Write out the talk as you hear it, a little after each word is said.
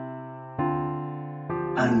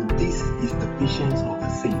And this is the patience of the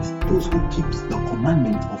saints, those who keep the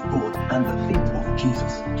commandments of God and the faith of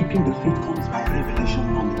Jesus. Keeping the faith comes by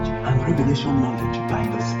revelation knowledge, and revelation knowledge by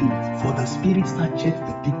the Spirit. For the Spirit searcheth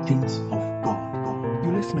the deep things of God.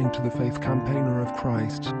 You're listening to the Faith Campaigner of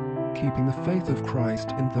Christ, keeping the faith of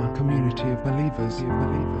Christ in the community of believers.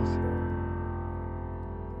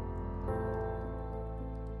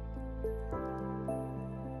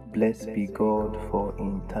 Blessed be God for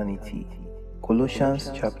eternity.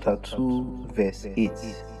 Colossians chapter 2 verse 8.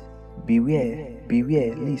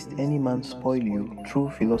 Beware lest any man spoil you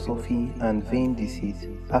through philosophy and vain deceit,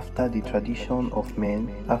 after the tradition of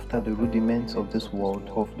men, after the rudiments of this world,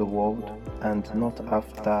 and not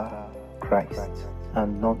after Christ.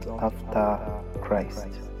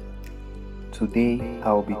 Today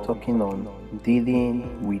I'll be talking on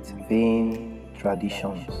dealing with vain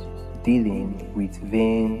traditions.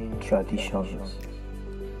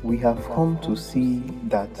 We have come to see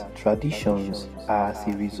that traditions are as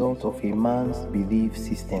a result of a man's belief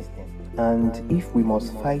system. And if we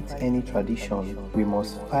must fight any tradition, we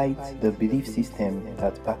must fight the belief system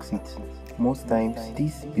that backs it. Most times,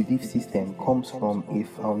 this belief system comes from a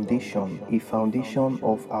foundation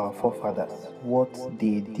of our forefathers, what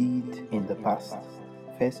they did in the past.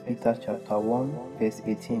 1 Peter chapter 1 verse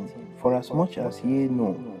 18. For as much as ye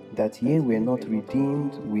know that ye were not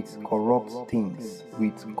redeemed with corruptible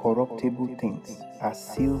things,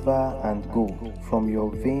 as silver and gold, from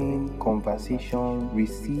your vain conversation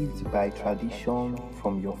received by tradition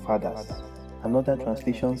from your fathers. Another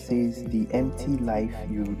translation says, the empty life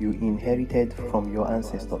you inherited from your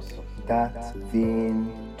ancestors, that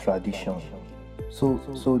vain tradition. So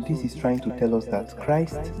this is trying to tell us that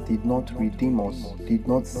Christ did not redeem us, did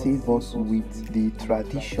not save us with the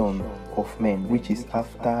tradition of men, which is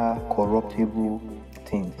after corruptible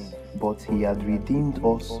things, but he had redeemed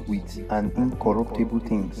us with an incorruptible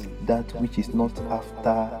things, that which is not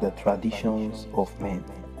after the traditions of men.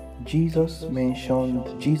 Jesus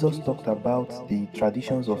talked about the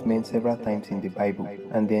traditions of men several times in the Bible,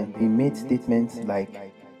 and then he made statements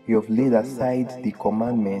like, you have laid aside the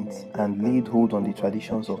commandments and laid hold on the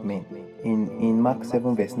traditions of men. In Mark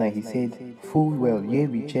 7 verse 9, he said, full well ye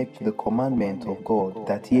reject the commandment of God,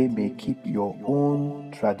 that ye may keep your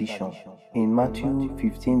own tradition. In Matthew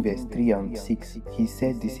 15 verse 3 and 6, he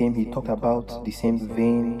said the same. He talked about the same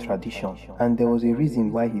vain tradition. And there was a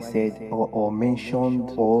reason why he said or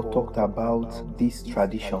mentioned or talked about this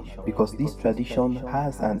tradition, because this tradition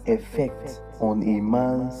has an effect on a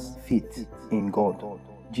man's faith in God.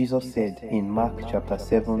 Jesus said in Mark chapter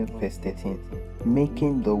 7 verse 13,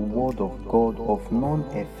 making the word of God of none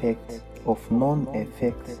effect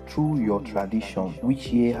through your tradition, which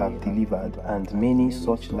ye have delivered, and many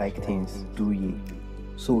such like things do ye.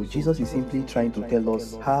 So Jesus is simply trying to tell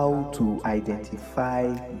us how to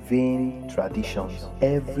identify vain traditions.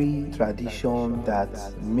 Every tradition that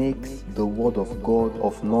makes the word of God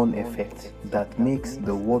of none effect, that makes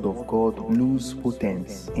the word of God lose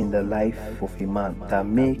potence in the life of a man, that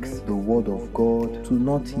makes the word of God to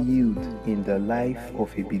not yield in the life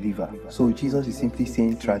of a believer. So Jesus is simply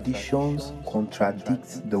saying traditions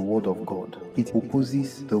contradict the word of God. It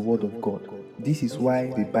opposes the word of God. This is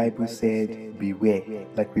why the Bible said, beware,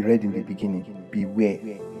 like we read in the beginning.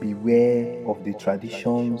 Beware of the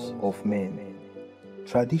traditions of men.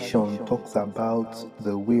 Tradition talks about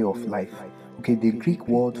the way of life. Okay, the Greek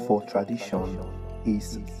word for tradition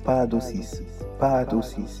is paradosis,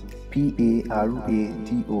 Paradosis,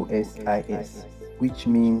 which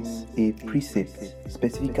means a precept,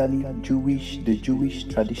 specifically the Jewish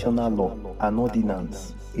traditional law, an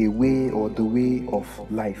ordinance, a way or the way of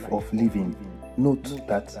life, of living. Note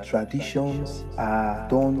that traditions are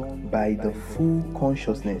done by the full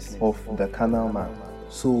consciousness of the carnal man.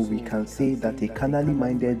 So we can say that a carnally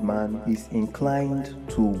minded man is inclined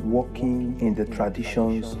to walking in the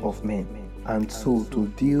traditions of men. And so to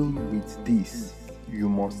deal with this, you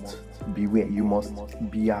must beware, you must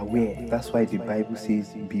be aware. That's why the Bible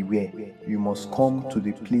says beware. You must come to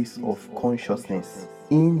the place of consciousness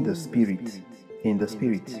in the Spirit.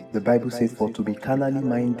 The Bible says, for to be carnally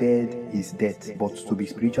minded is death, but to be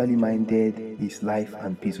spiritually minded is life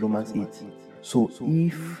and peace. Romans 8. So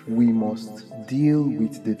if we must deal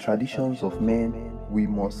with the traditions of men, we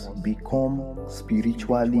must become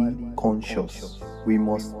spiritually conscious. We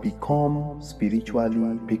must become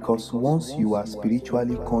spiritually, because once you are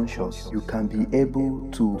spiritually conscious, you can be able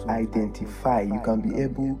to identify, you can be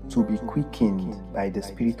able to be quickened by the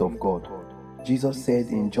Spirit of God. Jesus said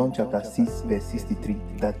in John chapter 6 verse 63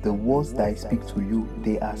 that the words that I speak to you,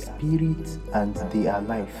 they are spirit and they are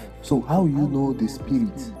life. So how you know the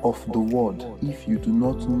spirit of the word if you do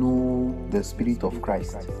not know the spirit of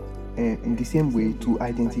Christ? In the same way, to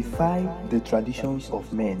identify the traditions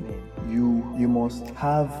of men, you must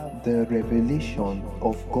have the revelation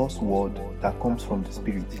of God's word that comes from the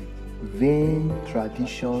spirit. Vain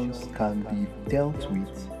traditions can be dealt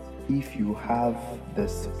with if you have the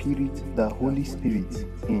Spirit, the Holy Spirit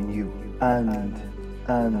in you, and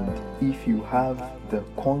if you have the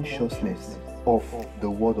consciousness of the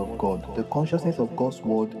Word of God. The consciousness of God's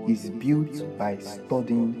Word is built by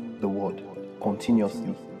studying the Word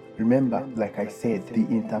continuously. Remember, like I said, the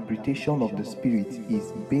interpretation of the Spirit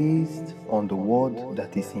is based on the Word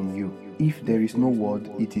that is in you. If there is no Word,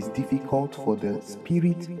 it is difficult for the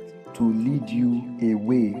Spirit to lead you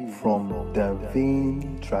away from the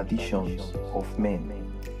vain traditions of men.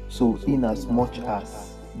 So inasmuch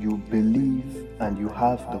as you believe and you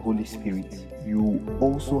have the Holy Spirit, you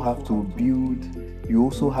also have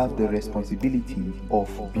the responsibility of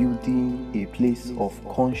building a place of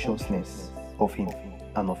consciousness of Him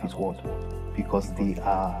and of His Word, because they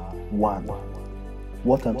are one.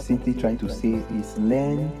 What I'm simply trying to say is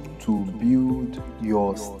learn to build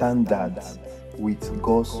your standards with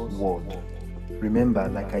God's word. Remember,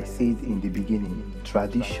 like I said in the beginning,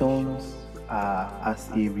 traditions are as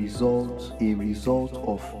a result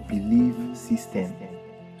of belief system,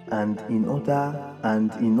 and in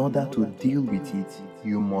order to deal with it,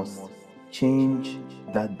 you must change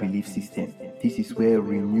that belief system. This is where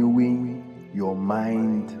renewing your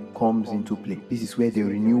mind comes into play. This is where the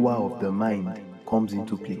renewal of the mind comes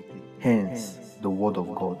into play. Hence, the word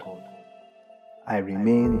of God. I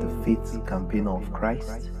remain the faith campaigner of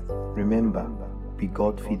Christ. Remember, be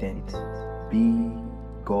God-fident. Be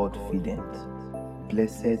God-fident.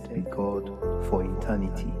 Blessed be God for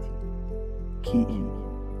eternity. Key in.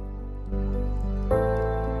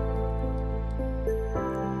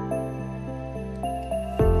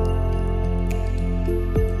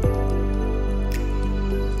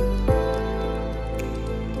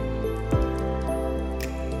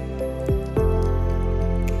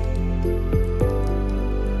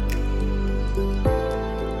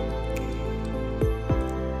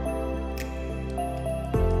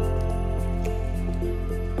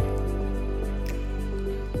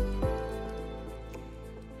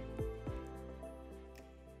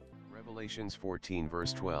 Revelations 14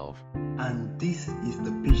 verse 12. And this is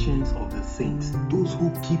the patience of the saints, those who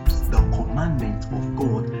keep the commandments of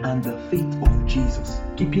God and the faith of Jesus.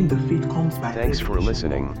 Keeping the faith comes by Thanks for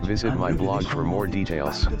listening. knowledge, Visit and my blog revelation for more knowledge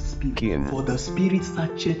details. by the Spirit. Key in. For the Spirit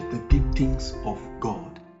searcheth the deep things of God.